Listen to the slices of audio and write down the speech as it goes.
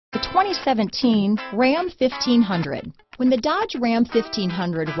2017 Ram 1500. When the Dodge Ram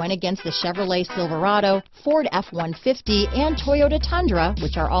 1500 went against the Chevrolet Silverado, Ford F-150, and Toyota Tundra,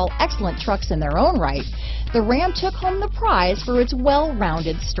 which are all excellent trucks in their own right, the Ram took home the prize for its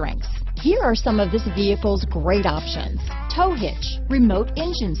well-rounded strengths. Here are some of this vehicle's great options: tow hitch, remote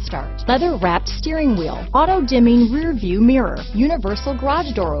engine start, leather-wrapped steering wheel, auto-dimming rear-view mirror, universal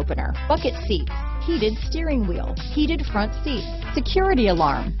garage door opener, bucket seats, heated steering wheel, heated front seats, security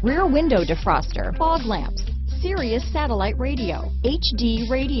alarm, rear window defroster, fog lamps, Sirius satellite radio, HD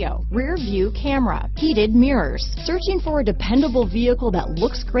radio, rear view camera, heated mirrors. Searching for a dependable vehicle that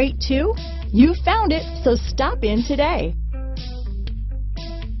looks great too? You found it, so stop in today.